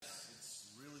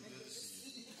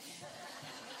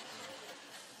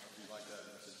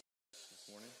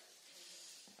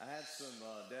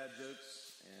some dad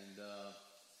jokes, and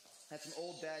had some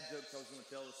old dad jokes I was going to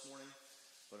tell this morning,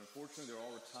 but unfortunately they're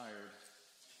all retired.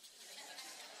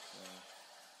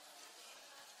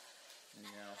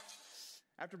 Anyhow,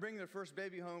 after bringing their first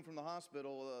baby home from the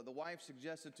hospital, the wife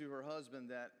suggested to her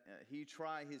husband that he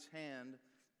try his hand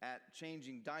at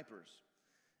changing diapers.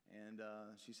 And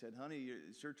she said, "Honey,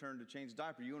 it's your turn to change the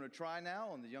diaper. You want to try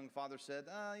now?" And the young father said,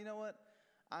 "You know what?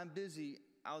 I'm busy.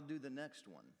 I'll do the next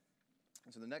one."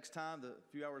 And so the next time, a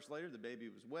few hours later, the baby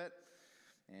was wet,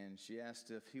 and she asked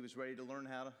if he was ready to learn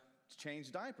how to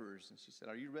change diapers. And she said,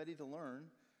 "Are you ready to learn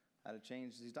how to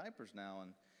change these diapers now?"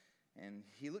 And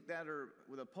he looked at her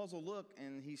with a puzzled look,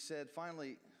 and he said,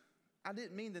 finally, "I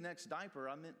didn't mean the next diaper.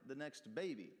 I meant the next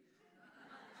baby."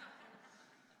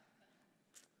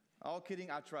 All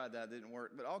kidding, I tried that, it didn't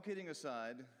work. But all kidding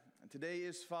aside, today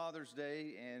is Father's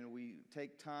Day, and we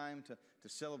take time to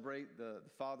celebrate the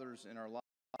fathers in our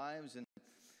lives.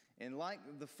 And like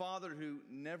the father who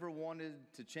never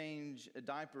wanted to change a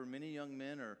diaper, many young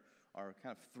men are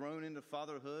kind of thrown into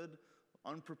fatherhood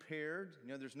unprepared. You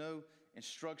know, there's no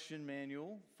instruction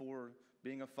manual for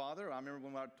being a father. I remember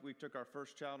when we took our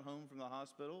first child home from the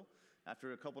hospital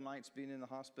after a couple nights being in the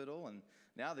hospital, and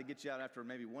now they get you out after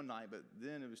maybe one night, but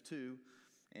then it was two.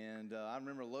 And I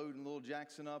remember loading little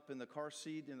Jackson up in the car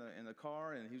seat in the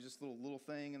car, and he was just a little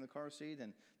thing in the car seat,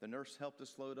 and the nurse helped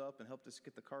us load up and helped us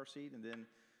get the car seat, and then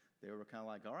they were kind of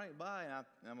like, "All right, bye."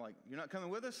 And I'm like, "You're not coming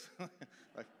with us?"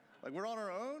 like we're on our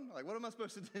own? Like, what am I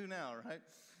supposed to do now, right?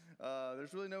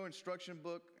 There's really no instruction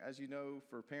book, as you know,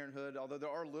 for parenthood, although there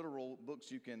are literal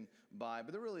books you can buy,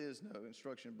 but there really is no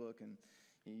instruction book. And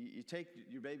you take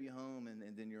your baby home,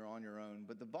 and then you're on your own.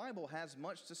 But the Bible has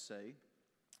much to say,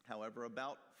 however,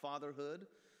 about fatherhood,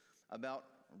 about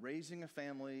raising a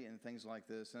family and things like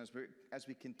this. And as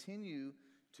we continue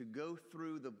to go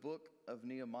through the book of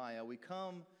Nehemiah, we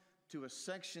come to a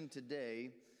section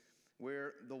today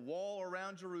where the wall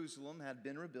around Jerusalem had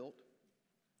been rebuilt.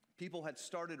 People had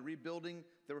started rebuilding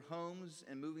their homes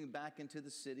and moving back into the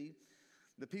city.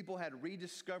 The people had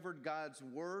rediscovered God's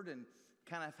word and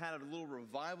kind of had a little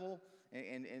revival.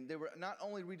 And they were not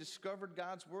only rediscovered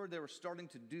God's word, they were starting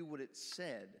to do what it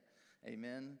said.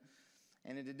 Amen.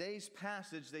 And in today's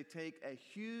passage, they take a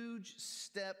huge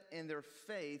step in their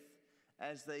faith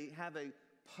as they have a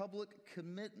public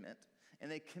commitment. And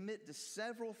they commit to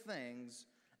several things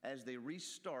as they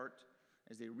restart,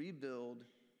 as they rebuild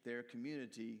their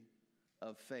community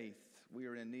of faith. We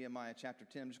are in Nehemiah chapter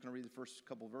 10. I'm just going to read the first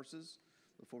couple verses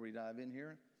before we dive in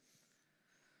here.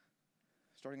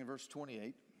 Starting in verse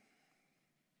 28.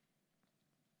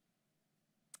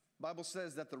 The Bible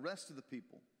says that the rest of the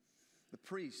people, the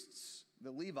priests,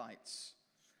 the Levites,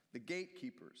 the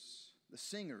gatekeepers, the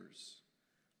singers,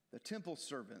 the temple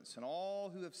servants, and all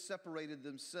who have separated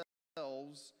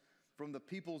themselves from the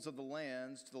peoples of the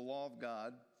lands to the law of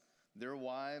God, their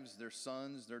wives, their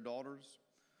sons, their daughters,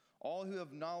 all who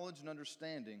have knowledge and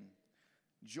understanding,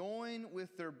 join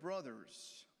with their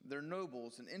brothers, their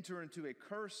nobles, and enter into a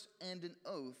curse and an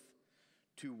oath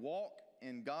to walk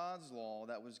in God's law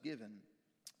that was given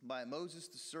by Moses,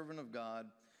 the servant of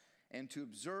God, and to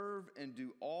observe and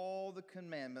do all the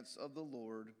commandments of the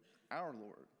Lord, our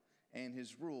Lord, and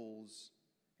his rules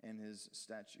and his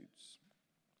statutes.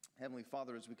 Heavenly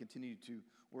Father, as we continue to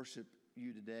worship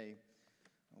you today,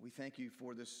 we thank you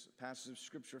for this passage of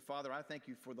Scripture. Father, I thank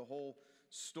you for the whole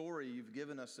story you've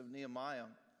given us of Nehemiah,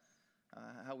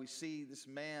 how we see this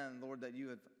man, Lord, that you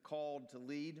have called to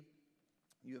lead,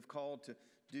 you have called to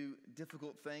do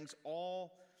difficult things,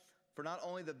 all for not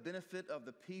only the benefit of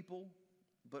the people,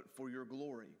 but for your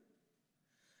glory.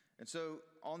 And so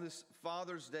on this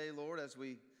Father's Day, Lord, as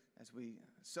we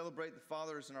celebrate the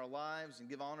fathers in our lives and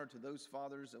give honor to those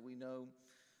fathers that we know,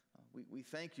 we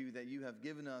thank you that you have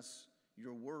given us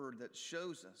your word that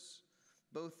shows us,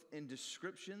 both in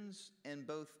descriptions and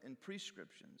both in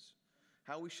prescriptions,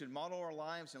 how we should model our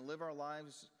lives and live our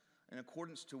lives in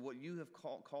accordance to what you have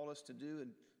called us to do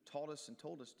and taught us and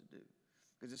told us to do.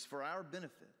 Because it's for our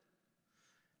benefit.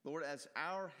 Lord, as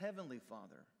our Heavenly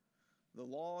Father, the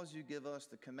laws you give us,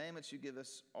 the commandments you give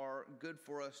us are good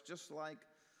for us, just like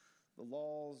the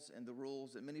laws and the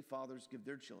rules that many fathers give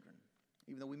their children.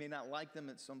 Even though we may not like them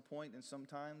at some point and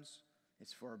sometimes,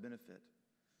 it's for our benefit.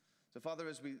 So, Father,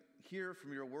 as we hear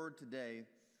from your word today,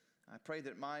 I pray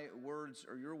that my words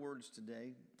are your words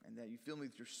today and that you fill me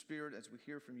with your spirit as we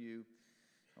hear from you.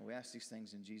 And we ask these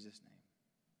things in Jesus'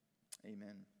 name.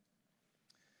 Amen.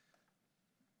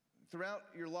 Throughout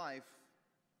your life,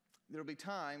 there will be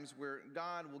times where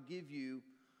God will give you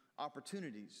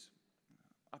opportunities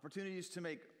to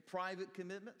make private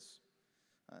commitments,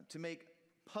 to make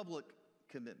public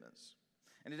commitments.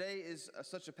 And today is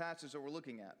such a passage that we're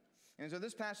looking at. And so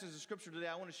this passage of Scripture today,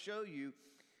 I want to show you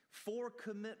 4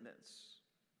 commitments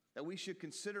that we should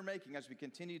consider making as we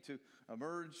continue to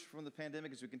emerge from the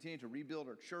pandemic, as we continue to rebuild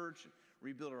our church,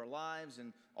 rebuild our lives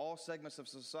and all segments of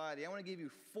society. I want to give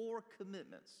you 4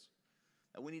 commitments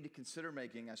that we need to consider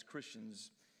making as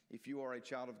Christians if you are a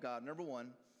child of God. Number 1,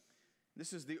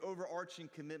 this is the overarching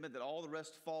commitment that all the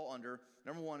rest fall under.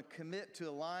 Number 1, commit to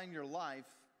align your life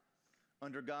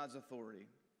under God's authority.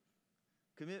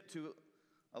 Commit to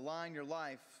align your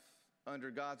life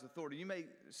under God's authority. You may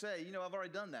say, I've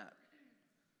already done that.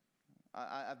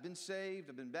 I've been saved,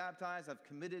 I've been baptized, I've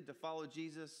committed to follow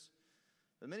Jesus.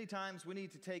 But many times we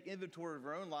need to take inventory of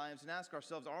our own lives and ask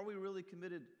ourselves, are we really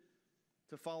committed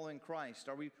to following Christ?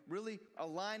 Are we really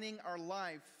aligning our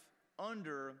life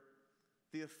under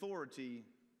the authority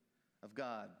of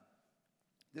God?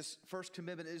 This first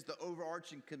commitment is the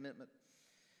overarching commitment.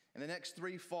 And the next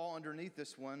 3 fall underneath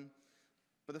this one.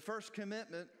 But the first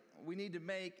commitment we need to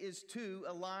make is to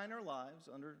align our lives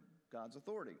under God's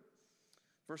authority.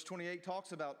 Verse 28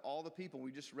 talks about all the people,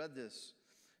 we just read this,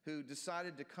 who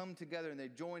decided to come together, and they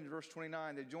joined, verse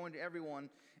 29, they joined everyone,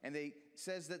 and they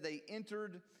says that they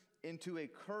entered into a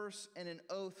curse and an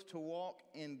oath to walk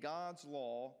in God's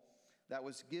law that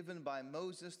was given by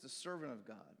Moses, the servant of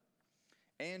God,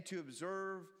 and to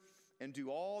observe and do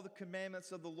all the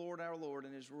commandments of the Lord our Lord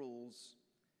and his rules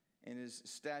and his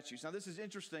statutes. Now this is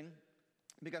interesting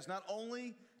because not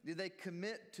only did they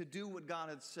commit to do what God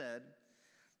had said,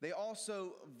 they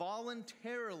also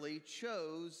voluntarily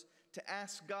chose to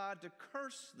ask God to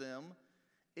curse them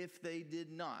if they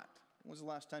did not. When was the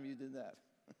last time you did that?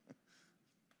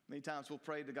 Many times we'll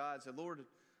pray to God and say, Lord,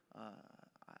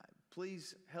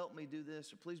 please help me do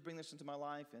this, or please bring this into my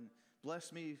life and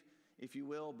bless me if you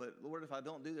will, but Lord, if I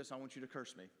don't do this, I want you to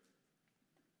curse me.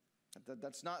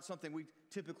 That's not something we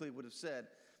typically would have said,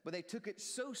 but they took it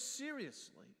so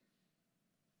seriously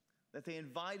that they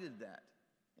invited that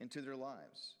into their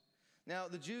lives. Now,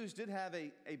 the Jews did have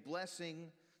a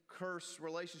blessing-curse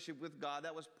relationship with God.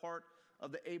 That was part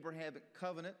of the Abrahamic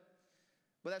covenant,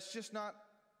 but that's just not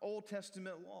Old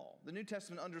Testament law. The New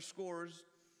Testament underscores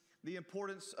the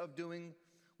importance of doing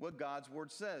what God's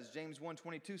word says. James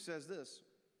 1:22 says this,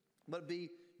 but be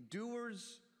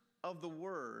doers of the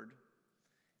word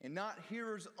and not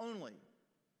hearers only.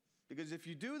 Because if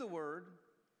you do the word,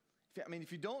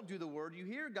 if you don't do the word, you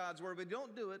hear God's word, but you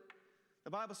don't do it, the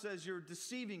Bible says you're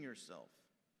deceiving yourself.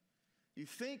 You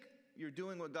think you're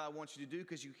doing what God wants you to do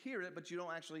because you hear it, but you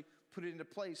don't actually put it into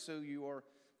place, so you are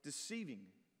deceiving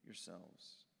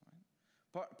yourselves.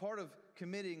 Right? Part of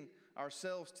committing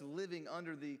ourselves to living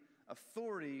under the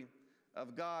authority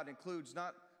of God includes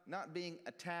not being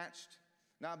attached,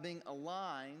 not being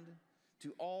aligned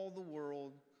to all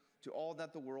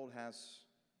that the world has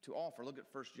to offer. Look at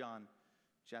 1 John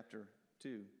chapter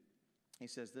 2. He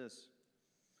says this,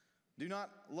 do not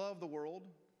love the world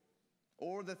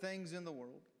or the things in the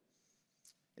world.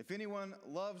 If anyone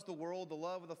loves the world, the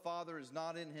love of the Father is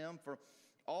not in him. For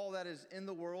all that is in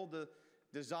the world, the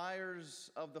desires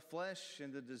of the flesh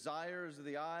and the desires of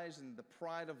the eyes and the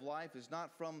pride of life is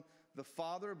not from the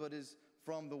Father, but is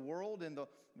from the world. And the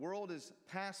world is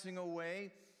passing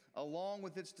away along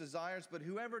with its desires. But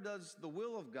whoever does the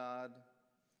will of God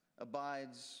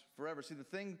abides forever. See, the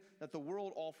thing that the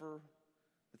world offers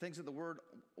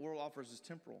is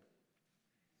temporal.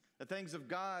 The things of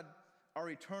God are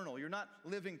eternal. You're not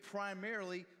living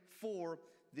primarily for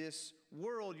this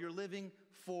world. You're living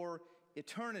for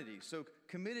eternity. So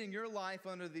committing your life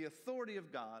under the authority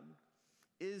of God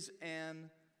is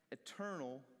an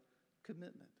eternal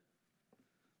commitment.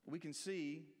 We can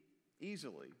see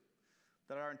easily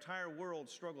that our entire world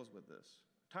struggles with this.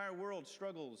 Entire world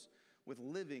struggles with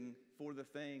living for the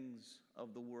things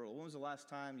of the world. When was the last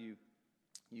time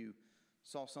you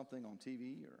saw something on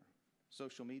TV or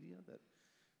social media that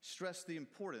stressed the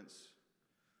importance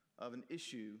of an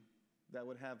issue that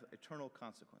would have eternal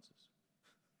consequences?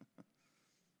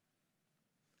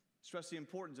 Stress the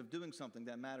importance of doing something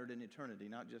that mattered in eternity,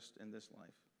 not just in this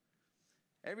life.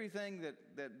 Everything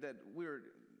that we're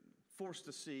forced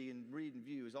to see and read and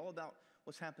view is all about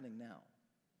what's happening now,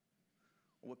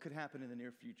 or what could happen in the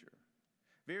near future.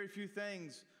 Very few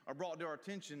things are brought to our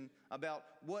attention about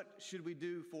what should we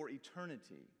do for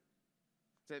eternity.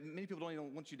 So many people don't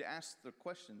even want you to ask the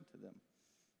question to them,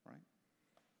 right?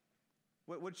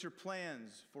 What's your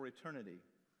plans for eternity?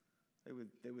 They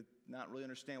would not really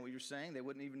understand what you're saying. They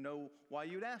wouldn't even know why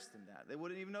you'd ask them that. They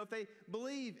wouldn't even know if they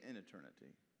believe in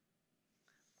eternity.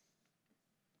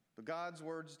 But God's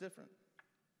word's different.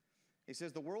 He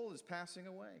says the world is passing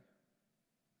away,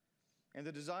 and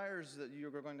the desires that you're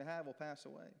going to have will pass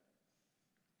away.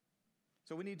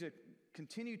 So we need to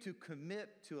continue to commit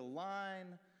to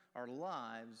align our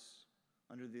lives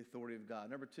under the authority of God.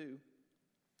 Number two,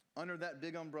 under that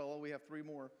big umbrella, we have three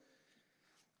more.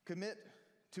 Commit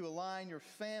to align your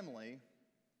family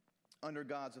under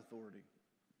God's authority.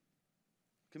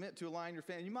 Commit to align your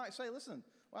family. You might say, listen,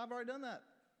 well, I've already done that.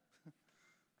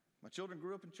 My children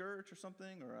grew up in church or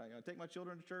something, or I take my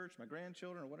children to church, my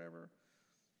grandchildren or whatever.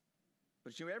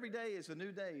 But every day is a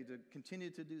new day to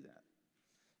continue to do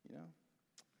that.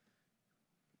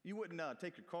 You wouldn't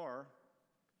take your car,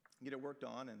 get it worked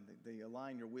on, and they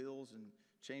align your wheels and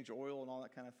change your oil and all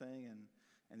that kind of thing,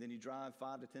 and then you drive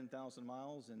 5,000 to 10,000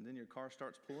 miles, and then your car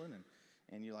starts pulling,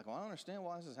 and you're like, well, I don't understand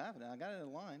why this is happening. I got it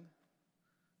aligned,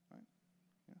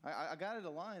 right? I got it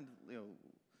aligned,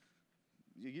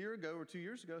 a year ago or 2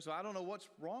 years ago, so I don't know what's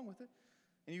wrong with it.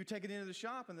 And you take it into the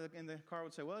shop, and the car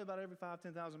would say, well, about every 5,000 to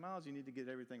 10,000 miles, you need to get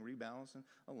everything rebalanced and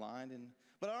aligned.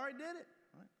 But I already did it,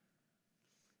 right?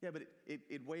 Yeah, but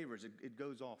it wavers. It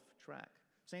goes off track.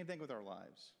 Same thing with our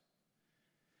lives.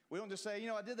 We don't just say,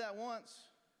 I did that once.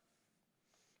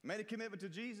 Made a commitment to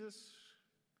Jesus.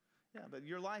 Yeah, but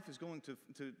your life is going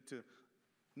to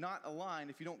not align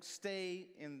if you don't stay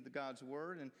in God's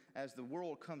word and as the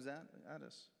world comes at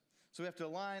us. So we have to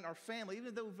align our family.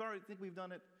 Even though we already think we've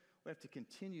done it, we have to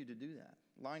continue to do that.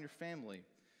 Align your family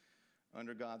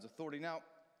under God's authority. Now,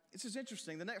 this is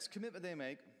interesting. The next commitment they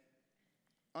make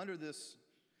under this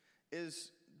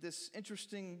is this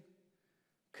interesting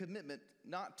commitment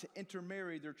not to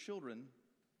intermarry their children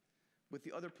with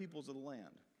the other peoples of the land.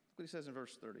 Look what he says in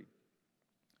verse 30.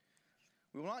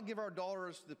 We will not give our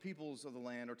daughters to the peoples of the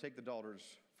land or take the daughters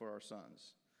for our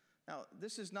sons. Now,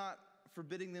 this is not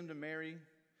forbidding them to marry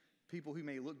people who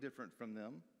may look different from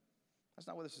them. That's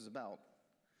not what this is about.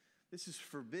 This is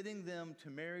forbidding them to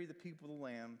marry the people of the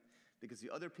land because the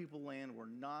other people of the land were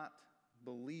not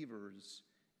believers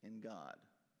in God.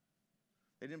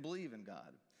 They didn't believe in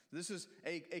God. This is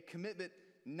a commitment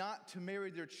not to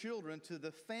marry their children to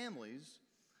the families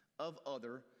of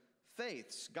other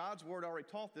faiths. God's word already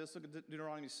taught this. Look at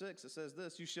Deuteronomy 6. It says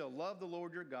this, you shall love the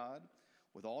Lord your God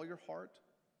with all your heart,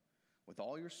 with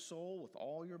all your soul, with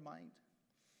all your might.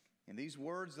 And these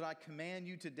words that I command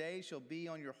you today shall be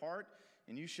on your heart,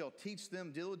 and you shall teach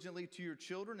them diligently to your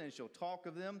children, and shall talk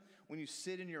of them when you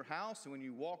sit in your house, and when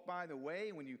you walk by the way,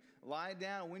 and when you lie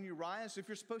down, and when you rise. So if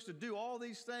you're supposed to do all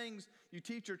these things, you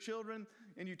teach your children,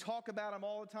 and you talk about them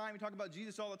all the time, you talk about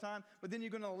Jesus all the time, but then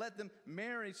you're going to let them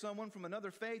marry someone from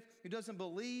another faith who doesn't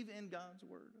believe in God's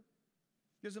word.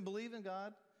 Doesn't believe in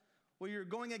God. Well, you're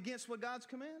going against what God's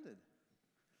commanded.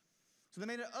 So they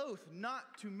made an oath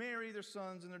not to marry their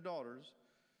sons and their daughters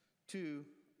to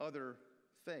other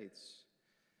faiths.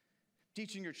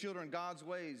 Teaching your children God's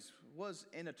ways was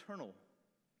an eternal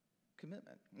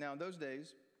commitment. Now, in those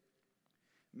days,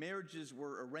 marriages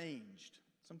were arranged.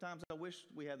 Sometimes I wish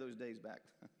we had those days back,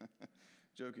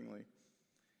 jokingly.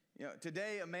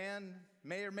 Today a man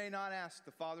may or may not ask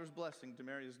the father's blessing to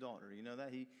marry his daughter. You know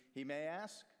that? He may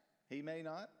ask, he may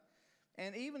not.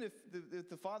 And even if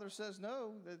the father says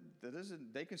no,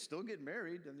 they can still get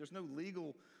married, and there's no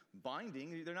legal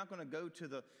binding. They're not going to go to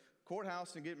the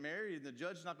courthouse and get married, and the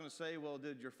judge's not going to say, well,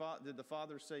 did the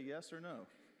father say yes or no?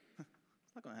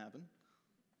 It's not going to happen.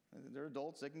 They're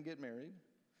adults. They can get married.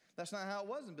 That's not how it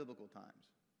was in biblical times.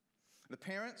 The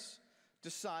parents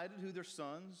decided who their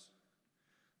sons,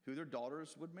 who their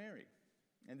daughters would marry.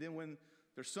 And then when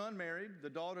their son married, the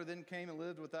daughter then came and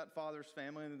lived with that father's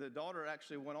family, and the daughter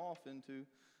actually went off into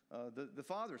the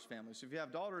father's family. So if you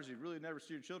have daughters, you'd really never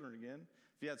see your children again.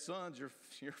 If you had sons,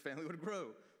 your family would grow.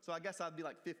 So I guess I'd be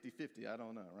like 50-50. I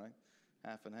don't know, right?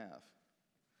 Half and half.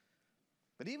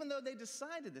 But even though they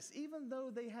decided this, even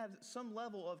though they had some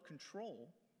level of control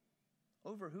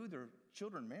over who their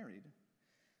children married,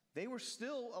 they were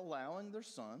still allowing their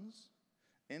sons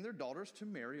and their daughters to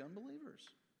marry unbelievers.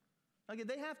 Again,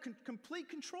 they have complete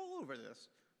control over this,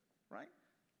 right?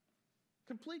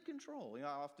 Complete control. I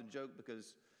often joke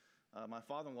because my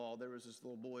father-in-law, there was this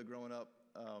little boy growing up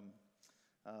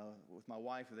with my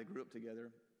wife, and they grew up together.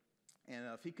 And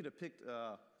if he could have picked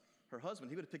her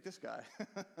husband, he would have picked this guy.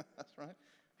 That's right.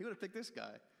 He would have picked this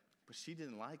guy. But she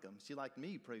didn't like him. She liked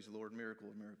me, praise the Lord, miracle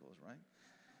of miracles, right?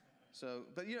 So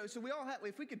we all have,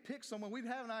 if we could pick someone, we'd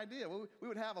have an idea. We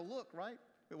would have a look, right?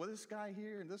 Well, this guy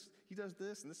here, and this, he does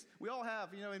this, and this. We all have,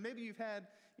 and maybe you've had,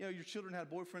 your children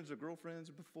had boyfriends or girlfriends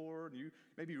before, and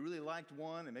maybe you really liked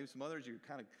one, and maybe some others you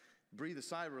kind of breathe a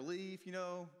sigh of relief,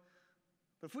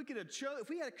 But if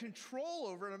we had control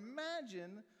over it,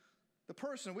 imagine the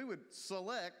person we would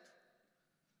select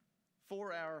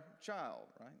for our child,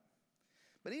 right?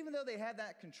 But even though they had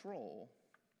that control,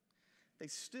 they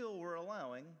still were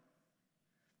allowing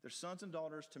their sons and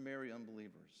daughters to marry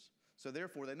unbelievers. So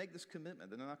therefore, they make this commitment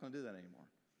that they're not going to do that anymore.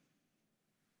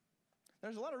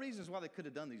 There's a lot of reasons why they could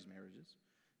have done these marriages.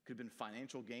 Could have been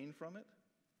financial gain from it.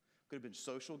 Could have been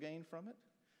social gain from it.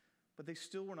 But they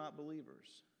still were not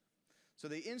believers. So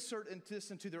they insert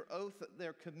into their oath that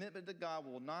their commitment to God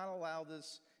will not allow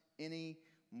this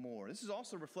anymore. This is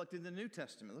also reflected in the New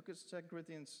Testament. Look at 2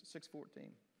 Corinthians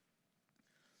 6:14.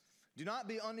 Do not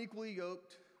be unequally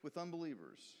yoked with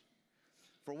unbelievers.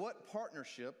 For what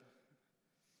partnership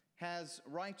has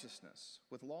righteousness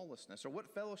with lawlessness? Or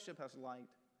what fellowship has light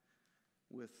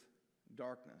with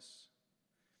darkness?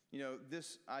 You know,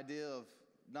 this idea of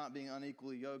not being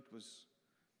unequally yoked was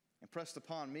impressed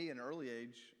upon me at an early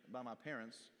age by my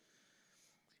parents.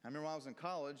 I remember when I was in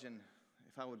college, and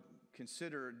if I would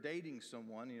consider dating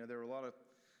someone, you know, there were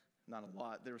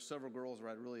there were several girls where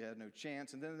I really had no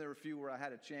chance, and then there were a few where I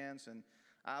had a chance, and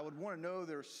I would want to know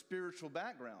their spiritual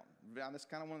background. That's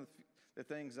kind of one of the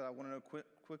things that I want to know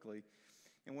quickly.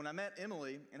 And when I met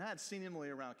Emily, and I had seen Emily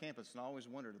around campus, and I always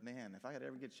wondered, man, if I could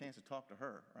ever get a chance to talk to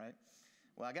her, right?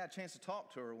 Well, I got a chance to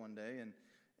talk to her one day,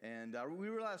 and we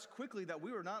realized quickly that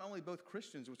we were not only both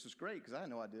Christians, which was great because I had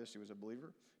no idea she was a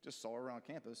believer. Just saw her around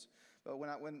campus. But when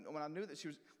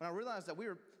I realized that we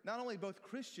were not only both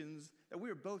Christians, that we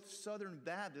were both Southern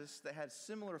Baptists that had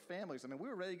similar families. I mean, we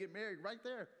were ready to get married right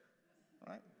there,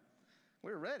 right?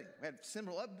 We were ready. We had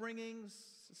similar upbringings,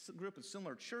 grew up in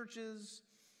similar churches.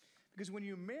 Because when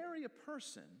you marry a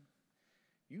person,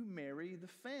 you marry the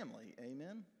family.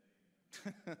 Amen?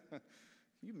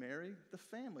 You marry the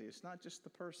family. It's not just the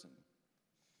person.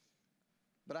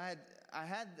 But if I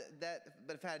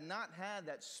had not had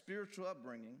that spiritual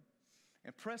upbringing,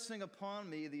 impressing upon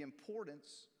me the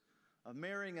importance of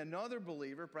marrying another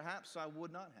believer, perhaps I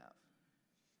would not have.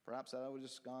 Perhaps I would have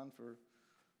just gone for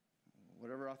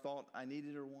whatever I thought I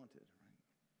needed or wanted. Right?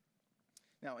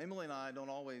 Now, Emily and I don't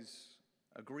always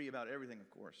agree about everything, of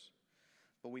course,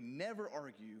 but we never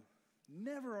argue,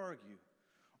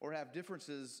 or have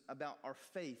differences about our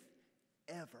faith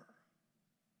ever.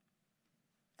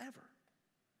 Ever.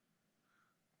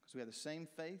 Because we have the same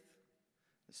faith,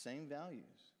 the same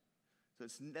values. So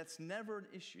that's never an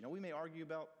issue. Now, we may argue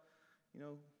about,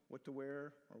 what to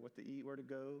wear or what to eat, where to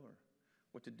go, or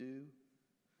what to do.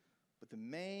 But the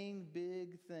main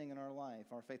big thing in our life,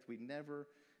 our faith, we never,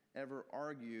 ever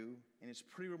argue. And it's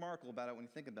pretty remarkable about it when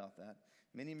you think about that.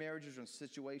 Many marriages are in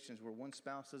situations where one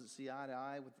spouse doesn't see eye to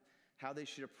eye with how they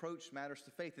should approach matters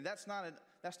to faith. And that's not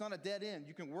a dead end.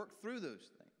 You can work through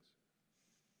those things.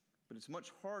 But it's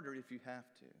much harder if you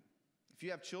have to. If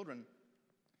you have children,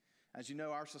 as you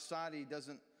know, our society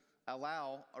doesn't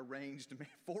allow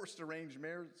forced arranged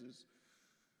marriages.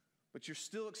 But you're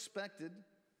still expected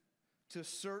to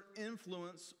assert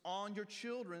influence on your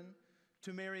children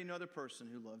to marry another person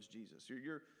who loves Jesus.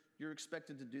 You're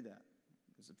expected to do that.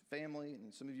 As a family,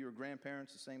 and some of you are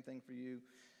grandparents, the same thing for you.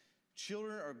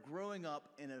 Children are growing up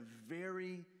in a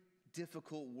very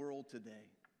difficult world today.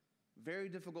 Very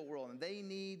difficult world. And they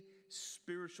need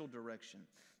spiritual direction.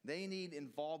 They need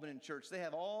involvement in church. They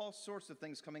have all sorts of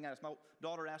things coming at us. My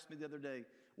daughter asked me the other day,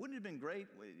 wouldn't it have been great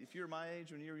if you were my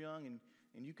age when you were young and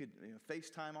you could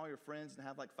FaceTime all your friends and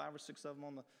have like 5 or 6 of them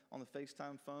on the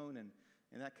FaceTime phone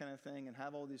and that kind of thing and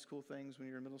have all these cool things when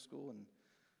you were in middle school? And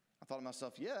I thought to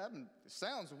myself, yeah, it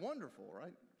sounds wonderful,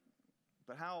 right?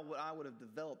 But how I would have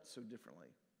developed so differently.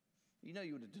 You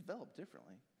would have developed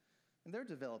differently. And they're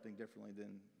developing differently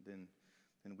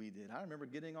than we did. I remember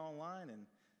getting online and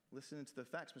listening to the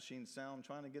fax machine sound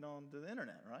trying to get on to the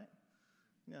internet, right?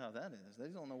 You know how that is. They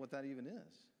don't know what that even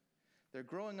is. They're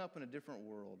growing up in a different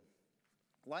world.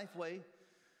 Lifeway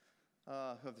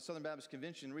of the Southern Baptist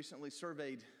Convention recently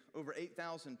surveyed over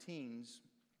 8,000 teens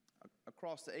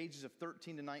across the ages of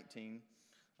 13 to 19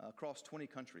 across 20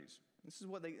 countries. This is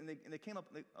what they came up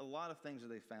with a lot of things that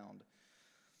they found.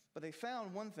 But they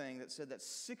found one thing that said that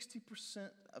 60%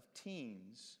 of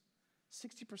teens,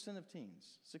 6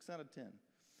 out of 10,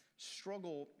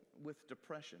 struggle with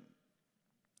depression.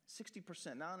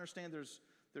 60%. Now I understand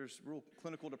there's real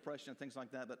clinical depression and things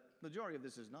like that, but the majority of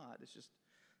this is not. It's just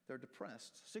they're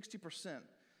depressed. 60%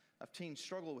 of teens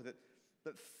struggle with it,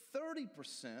 but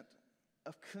 30%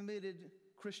 of committed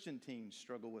Christian teens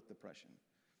struggle with depression.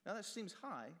 Now that seems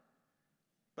high,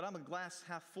 but I'm a glass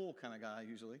half full kind of guy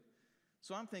usually.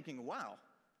 So I'm thinking, wow,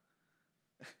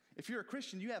 if you're a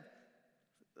Christian, you have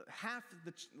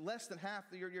less than half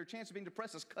your chance of being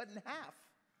depressed is cut in half,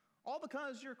 all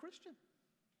because you're a Christian.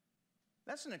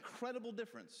 That's an incredible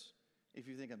difference if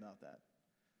you think about that.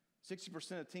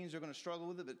 60% of teens are going to struggle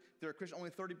with it, but if they're a Christian,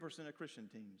 only 30% of Christian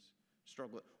teens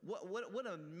struggle with it. What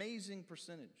an amazing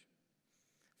percentage.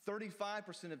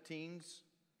 35% of teens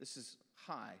This is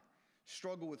high.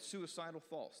 Struggle with suicidal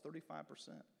thoughts, 35%.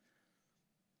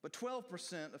 But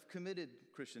 12% of committed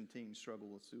Christian teens struggle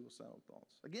with suicidal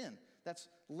thoughts. Again, that's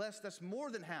more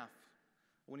than half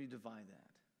when you divide that.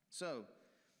 So,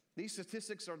 these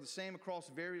statistics are the same across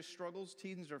various struggles.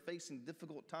 Teens are facing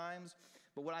difficult times.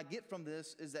 But what I get from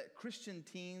this is that Christian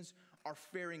teens are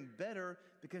faring better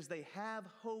because they have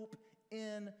hope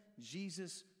in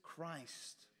Jesus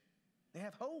Christ. They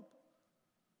have hope.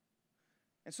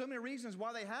 And so many reasons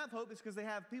why they have hope is because they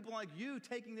have people like you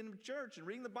taking them to church and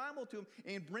reading the Bible to them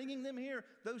and bringing them here.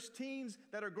 Those teens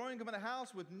that are growing up in a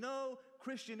house with no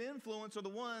Christian influence are the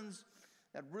ones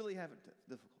that really have it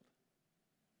difficult.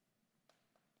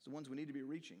 It's the ones we need to be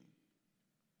reaching,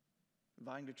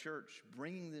 inviting to church,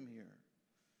 bringing them here.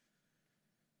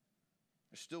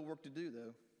 There's still work to do,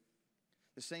 though.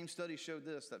 The same study showed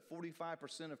this, that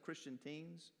 45% of Christian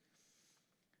teens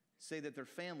say that their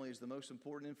family is the most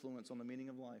important influence on the meaning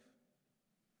of life.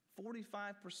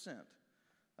 45%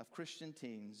 of Christian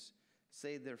teens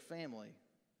say their family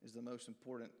is the most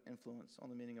important influence on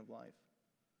the meaning of life.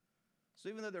 So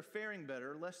even though they're faring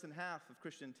better, less than half of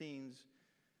Christian teens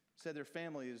said their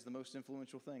family is the most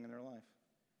influential thing in their life.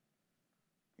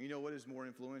 You know what is more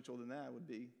influential than that would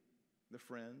be the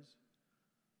friends,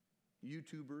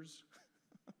 YouTubers,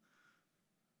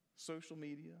 social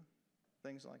media,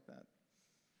 things like that.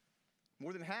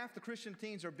 More than half the Christian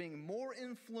teens are being more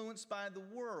influenced by the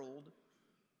world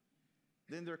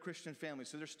than their Christian family.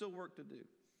 So there's still work to do.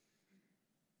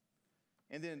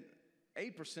 And then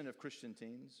 8% of Christian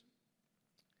teens,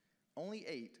 only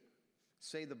 8,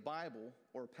 say the Bible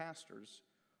or pastors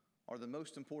are the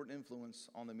most important influence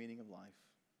on the meaning of life.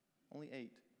 Only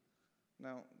 8.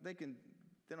 Now, they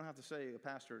don't have to say a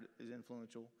pastor is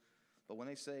influential, but when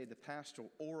they say the pastor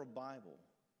or a Bible,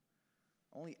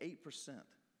 only 8%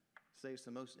 say it's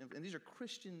the most, and these are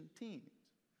Christian teens.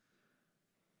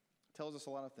 It tells us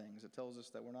a lot of things. It tells us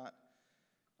that we're not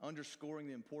underscoring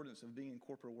the importance of being in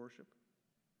corporate worship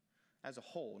as a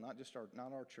whole, not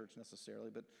our church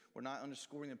necessarily, but we're not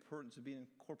underscoring the importance of being in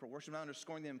corporate worship, not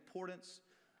underscoring the importance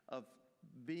of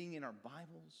being in our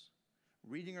Bibles,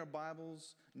 reading our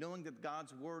Bibles, knowing that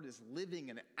God's Word is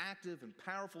living and active and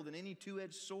powerful than any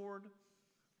two-edged sword.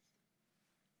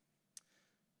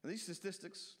 And these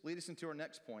statistics lead us into our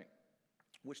next point,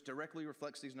 which directly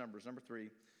reflects these numbers. Number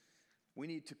 3, we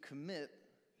need to commit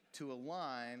to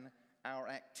align our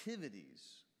activities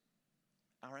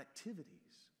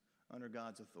under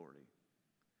God's authority.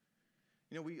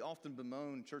 You know, we often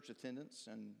bemoan church attendance,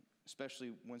 and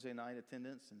especially Wednesday night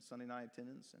attendance and Sunday night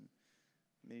attendance, and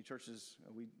many churches,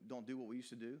 we don't do what we used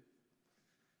to do.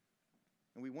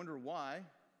 And we wonder why.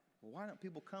 Well, why don't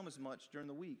people come as much during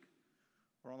the week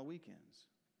or on the weekends?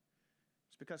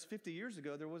 It's because 50 years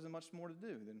ago, there wasn't much more to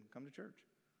do than come to church.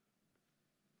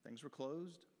 Things were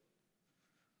closed.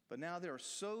 But now there are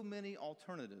so many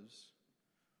alternatives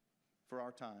for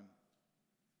our time.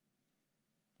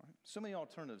 All right? So many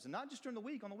alternatives. And not just during the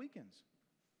week, on the weekends.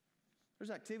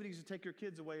 There's activities to take your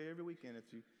kids away every weekend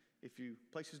if you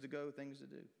places to go, things to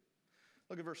do.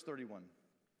 Look at verse 31.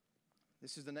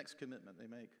 This is the next commitment they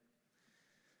make.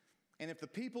 And if the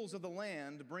peoples of the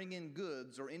land bring in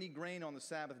goods or any grain on the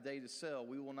Sabbath day to sell,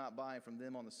 we will not buy from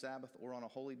them on the Sabbath or on a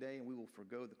holy day, and we will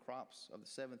forgo the crops of the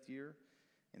 7th year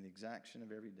and the exaction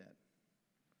of every debt.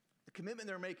 The commitment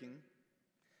they're making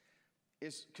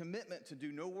is commitment to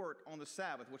do no work on the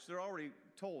Sabbath, which they're already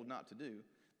told not to do.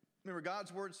 Remember,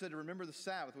 God's word said to remember the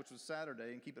Sabbath, which was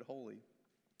Saturday, and keep it holy.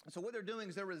 And so what they're doing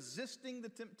is they're resisting the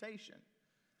temptation.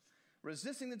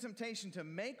 Resisting the temptation to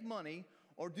make money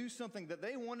or do something that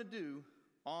they want to do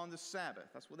on the Sabbath.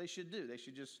 That's what they should do. They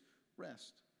should just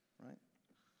rest, right?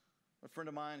 A friend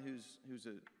of mine who's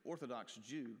an Orthodox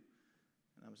Jew,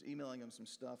 and I was emailing him some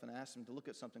stuff and asked him to look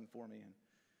at something for me.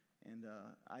 And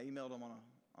I emailed him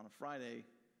on a Friday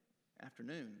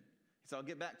afternoon. He said, I'll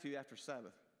get back to you after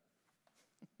Sabbath.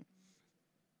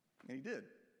 And he did.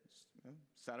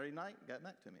 Saturday night, got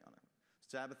back to me on it.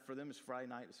 Sabbath for them is Friday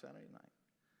night to Saturday night.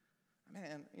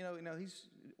 Man, you know, he's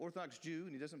Orthodox Jew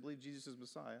and he doesn't believe Jesus is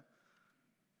Messiah.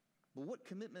 But what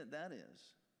commitment that is,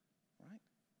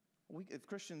 right? If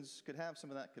Christians could have some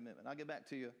of that commitment. I'll get back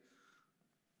to you.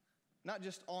 Not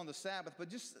just on the Sabbath, but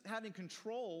just having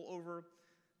control over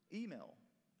email,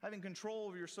 having control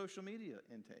over your social media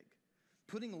intake,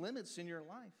 putting limits in your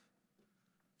life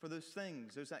for those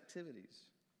things, those activities.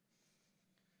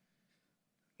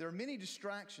 There are many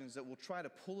distractions that will try to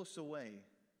pull us away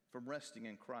from resting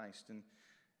in Christ.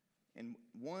 And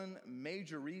one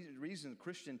major reason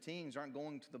Christian teens aren't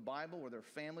going to the Bible or their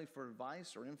family for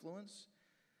advice or influence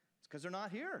is because they're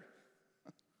not here.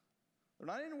 They're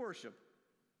not in worship.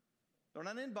 They're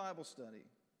not in Bible study.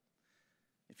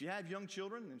 If you have young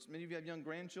children, and many of you have young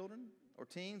grandchildren or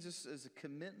teens, this is a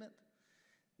commitment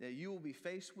that you will be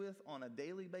faced with on a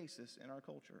daily basis in our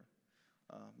culture.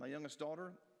 My youngest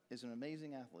daughter is an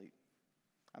amazing athlete.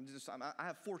 I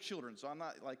have 4 children, so I'm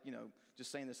not like,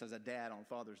 just saying this as a dad on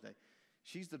Father's Day.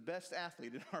 She's the best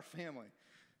athlete in our family,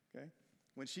 okay?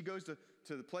 When she goes to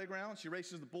the playground, she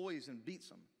races the boys and beats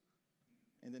them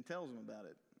and then tells them about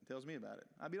it, and tells me about it.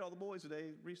 I beat all the boys today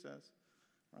at recess,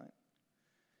 right?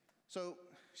 So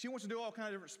she wants to do all kinds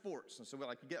of different sports. And so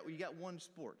you got one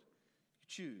sport. You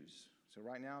choose. So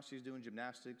right now she's doing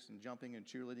gymnastics and jumping and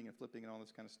cheerleading and flipping and all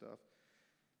this kind of stuff.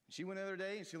 She went the other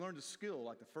day and she learned a skill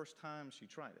like the first time she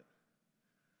tried it.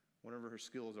 Whatever her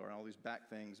skills are, all these back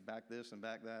things, back this and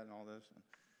back that and all this.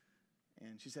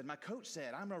 And she said, my coach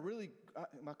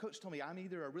told me I'm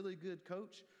either a really good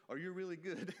coach or you're a really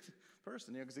good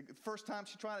person. Because the first time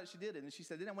she tried it, she did it. And she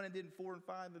said, then I went and did 4 and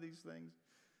 5 of these things.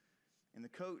 And the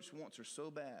coach wants her so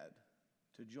bad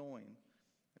to join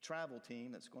a travel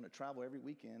team that's going to travel every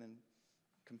weekend and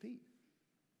compete.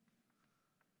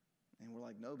 And we're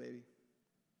like, no, baby.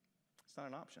 It's not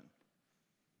an option.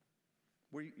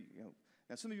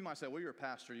 Now, some of you might say, well, you're a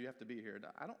pastor. You have to be here.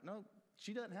 I don't know.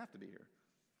 She doesn't have to be here.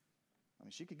 I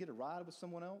mean, she could get a ride with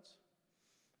someone else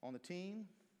on the team.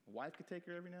 A wife could take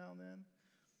her every now and then.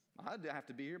 I'd have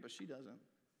to be here, but she doesn't.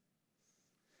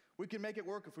 We can make it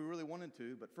work if we really wanted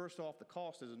to, but first off, the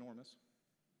cost is enormous.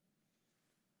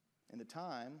 And the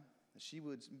time that she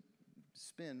would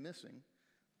spend missing,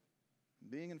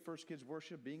 being in First Kids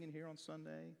Worship, being in here on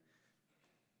Sunday,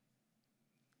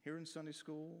 here in Sunday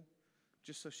school,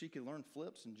 just so she could learn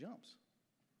flips and jumps.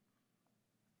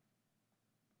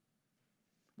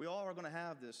 We all are going to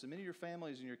have this, and many of your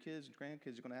families and your kids and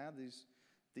grandkids are going to have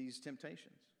these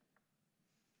temptations.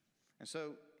 And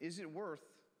so, is it worth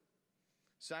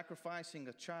sacrificing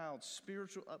a child's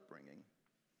spiritual upbringing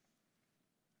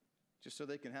just so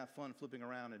they can have fun flipping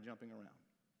around and jumping around?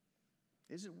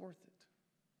 Is it worth it?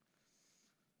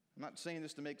 I'm not saying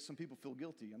this to make some people feel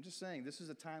guilty. I'm just saying this is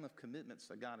a time of commitments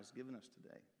that God has given us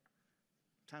today.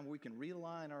 A time where we can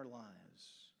realign our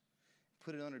lives,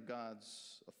 put it under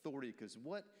God's authority, because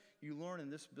what you learn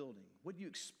in this building, what you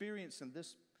experience in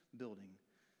this building,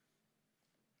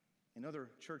 in other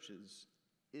churches,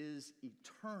 is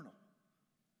eternal.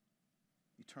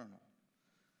 Eternal.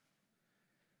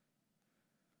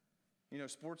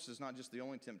 Sports is not just the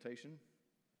only temptation.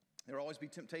 There will always be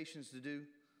temptations to do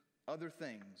other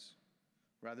things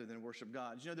rather than worship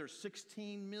God. Did you know there's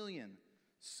 16 million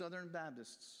Southern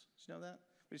Baptists? Did you know that?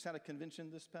 We just had a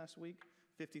convention this past week,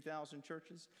 50,000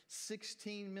 churches.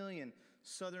 16 million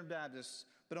Southern Baptists,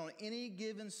 but on any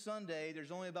given Sunday,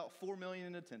 there's only about 4 million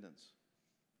in attendance.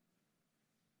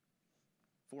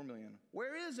 4 million.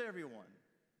 Where is everyone?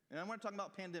 And I'm not talking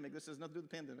about pandemic. This has nothing to do with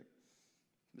the pandemic.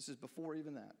 This is before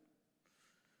even that.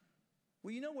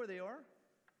 Well, you know where they are.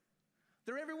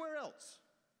 They're everywhere else.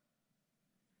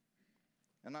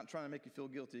 I'm not trying to make you feel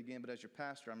guilty again, but as your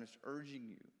pastor, I'm just urging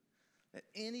you that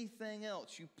anything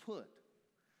else you put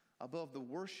above the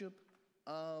worship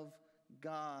of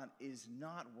God is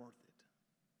not worth it.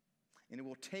 And it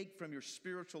will take from your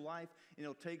spiritual life, and it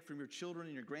will take from your children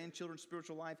and your grandchildren's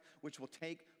spiritual life, which will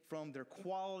take from their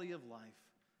quality of life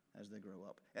as they grow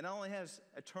up. It not only has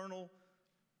eternal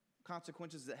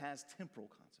consequences, it has temporal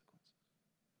consequences.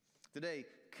 Today,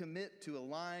 commit to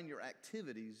align your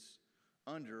activities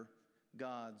under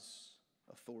God's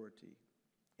authority.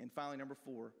 And finally, number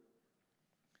 4,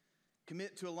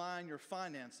 commit to align your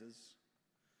finances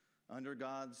under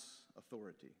God's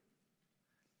authority.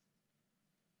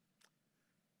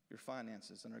 Your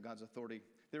finances under God's authority.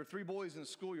 There were 3 boys in the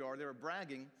schoolyard. They were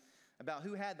bragging about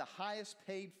who had the highest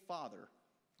paid father.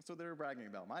 That's what they were bragging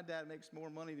about. My dad makes more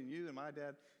money than you, and my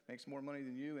dad makes more money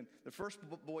than you. And the first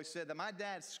boy said that my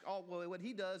dad, what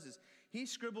he does is he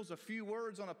scribbles a few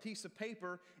words on a piece of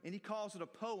paper, and he calls it a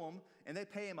poem, and they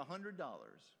pay him $100.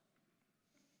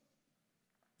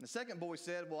 The second boy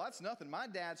said, well, that's nothing. My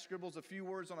dad scribbles a few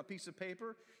words on a piece of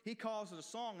paper. He calls it a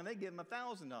song, and they give him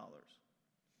 $1,000.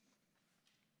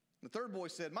 The third boy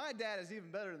said, my dad is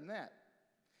even better than that.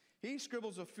 He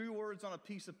scribbles a few words on a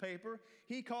piece of paper.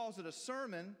 He calls it a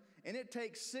sermon, and it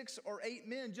takes 6 or 8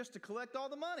 men just to collect all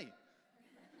the money.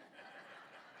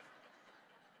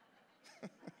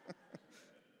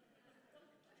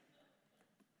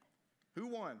 Who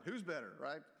won? Who's better,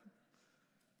 right?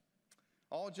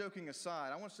 All joking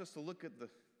aside, I want us to look at the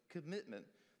commitment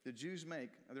the Jews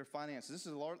make of their finances. This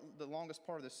is the longest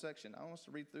part of this section. I want us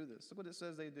to read through this. Look what it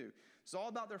says they do. It's all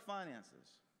about their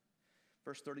finances.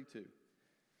 Verse 32.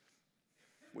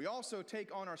 We also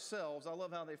take on ourselves, I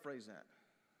love how they phrase that.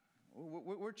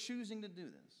 We're choosing to do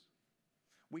this.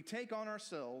 We take on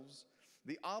ourselves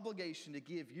the obligation to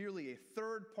give yearly a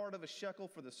third part of a shekel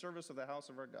for the service of the house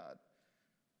of our God,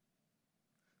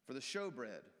 for the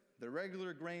showbread, the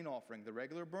regular grain offering, the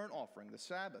regular burnt offering, the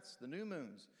Sabbaths, the new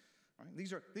moons. Right?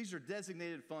 These are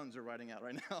designated funds they're writing out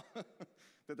right now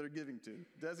that they're giving to,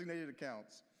 designated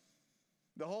accounts.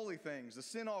 The holy things, the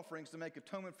sin offerings to make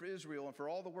atonement for Israel and for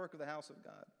all the work of the house of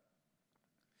God.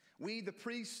 We, the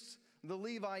priests, the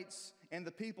Levites, and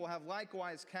the people have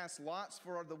likewise cast lots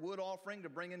for the wood offering to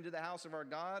bring into the house of our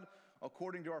God,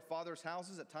 according to our fathers'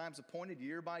 houses, at times appointed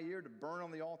year by year to burn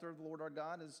on the altar of the Lord our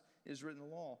God, as is written in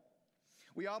the law.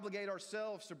 We obligate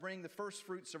ourselves to bring the first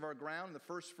fruits of our ground and the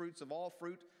first fruits of all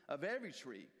fruit of every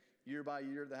tree year by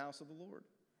year to the house of the Lord.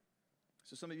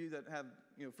 So some of you that have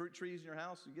fruit trees in your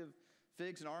house, you give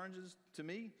figs and oranges to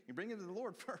me, you bring them to the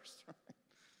Lord first.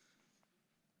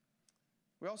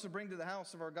 We also bring to the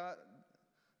house of our God,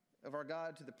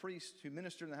 to the priests who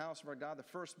minister in the house of our God, the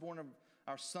firstborn of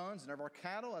our sons and of our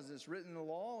cattle, as is written in the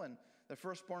law, and the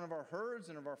firstborn of our herds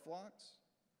and of our flocks.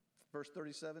 Verse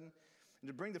 37, and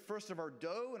to bring the first of our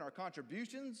dough and our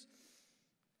contributions,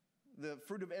 the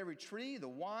fruit of every tree, the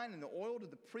wine and the oil to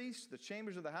the priests, the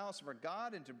chambers of the house of our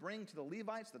God, and to bring to the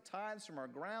Levites the tithes from our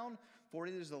ground, for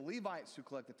it is the Levites who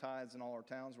collect the tithes in all our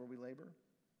towns where we labor.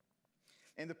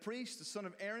 And the priest, the son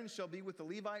of Aaron, shall be with the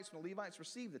Levites when the Levites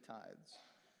receive the tithes.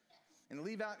 And the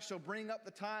Levites shall bring up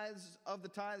the tithes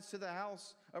to the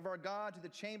house of our God, to the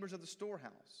chambers of the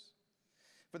storehouse.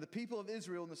 For the people of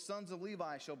Israel and the sons of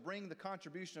Levi shall bring the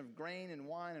contribution of grain and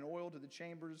wine and oil to the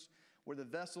chambers where the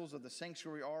vessels of the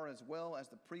sanctuary are, as well as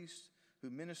the priests who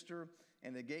minister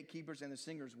and the gatekeepers and the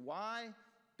singers. Why?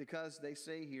 Because they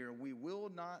say here, we will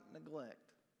not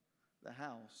neglect the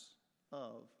house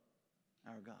of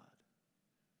our God.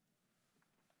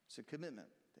 It's a commitment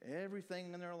to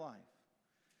everything in their life,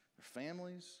 their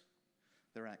families,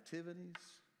 their activities,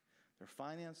 their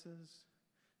finances.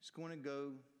 It's going to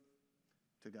go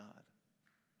to God.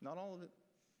 Not all of it.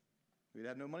 We'd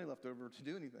have no money left over to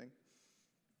do anything.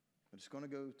 But it's going to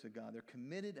go to God. They're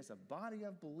committed as a body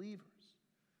of believers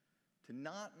to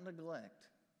not neglect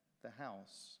the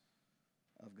house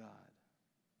of God.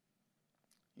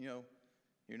 You're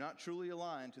not truly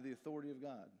aligned to the authority of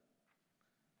God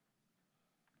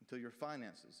until your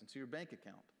finances, until your bank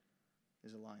account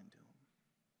is aligned to Him.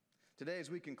 Today, as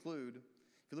we conclude,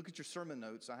 if you look at your sermon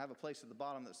notes, I have a place at the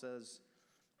bottom that says,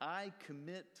 I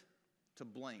commit to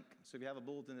blank. So if you have a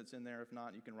bulletin that's in there, if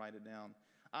not, you can write it down.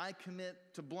 I commit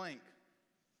to blank.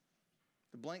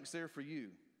 The blank's there for you.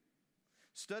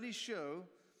 Studies show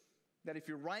that if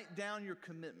you write down your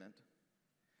commitment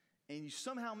and you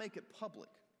somehow make it public,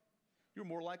 you're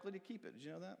more likely to keep it. Did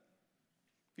you know that?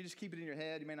 If you just keep it in your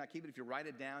head, you may not keep it. If you write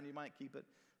it down, you might keep it.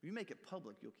 If you make it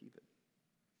public, you'll keep it.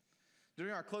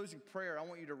 During our closing prayer, I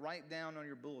want you to write down on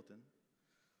your bulletin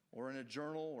or in a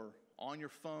journal or on your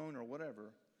phone or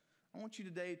whatever. I want you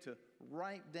today to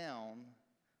write down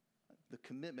the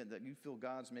commitment that you feel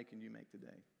God's making you make today.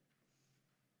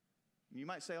 You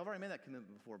might say, I've already made that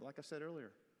commitment before, but like I said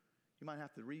earlier, you might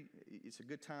have to it's a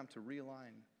good time to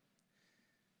realign.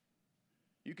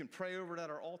 You can pray over it at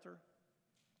our altar.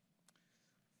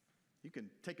 You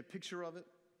can take a picture of it.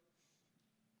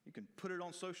 You can put it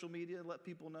on social media and let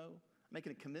people know.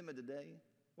 Making a commitment today.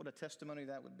 What a testimony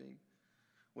that would be.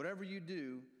 Whatever you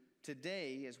do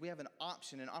today, as we have an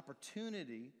option, an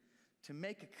opportunity to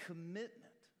make a commitment,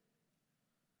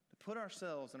 to put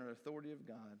ourselves under the authority of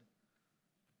God,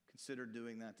 consider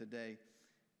doing that today,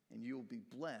 and you'll be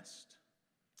blessed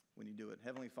when you do it.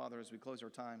 Heavenly Father, as we close our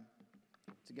time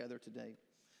together today,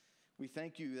 we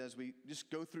thank you. As we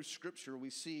just go through Scripture, we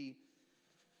see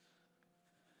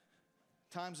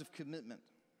times of commitment.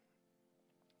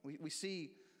 We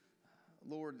see,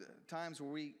 Lord, times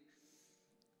where we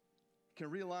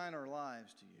can realign our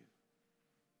lives to you.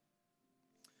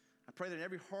 I pray that in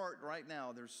every heart right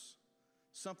now, there's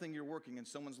something you're working in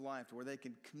someone's life to where they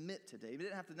can commit today. It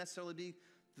didn't have to necessarily be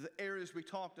the areas we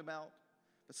talked about,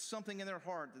 but something in their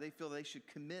heart that they feel they should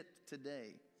commit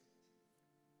today.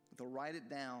 That they'll write it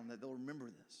down, that they'll remember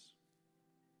this.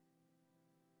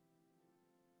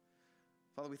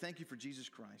 Father, we thank you for Jesus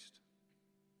Christ.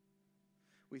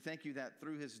 We thank you that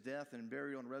through his death and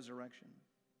burial and resurrection,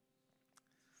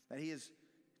 that he has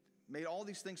made all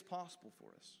these things possible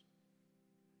for us.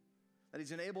 That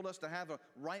he's enabled us to have a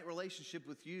right relationship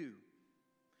with you.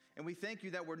 And we thank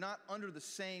you that we're not under the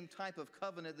same type of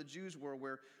covenant the Jews were,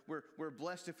 where we're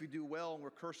blessed if we do well and we're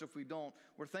cursed if we don't.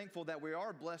 We're thankful that we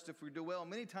are blessed if we do well.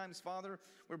 Many times, Father,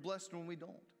 we're blessed when we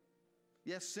don't.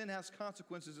 Yes, sin has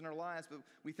consequences in our lives, but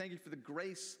we thank you for the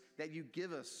grace that you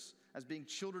give us as being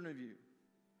children of you.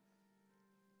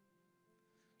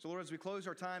 So, Lord, as we close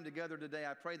our time together today,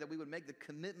 I pray that we would make the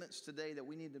commitments today that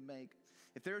we need to make.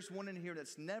 If there's one in here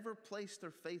that's never placed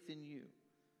their faith in you,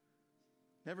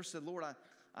 never said, Lord,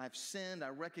 I've sinned, I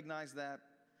recognize that,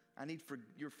 I need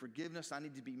your forgiveness, I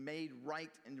need to be made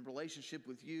right in relationship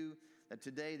with you, that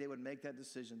today they would make that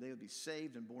decision. They would be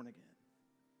saved and born again.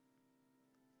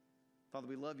 Father,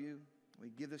 we love you.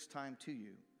 We give this time to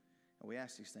you, and we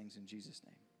ask these things in Jesus'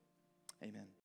 name. Amen.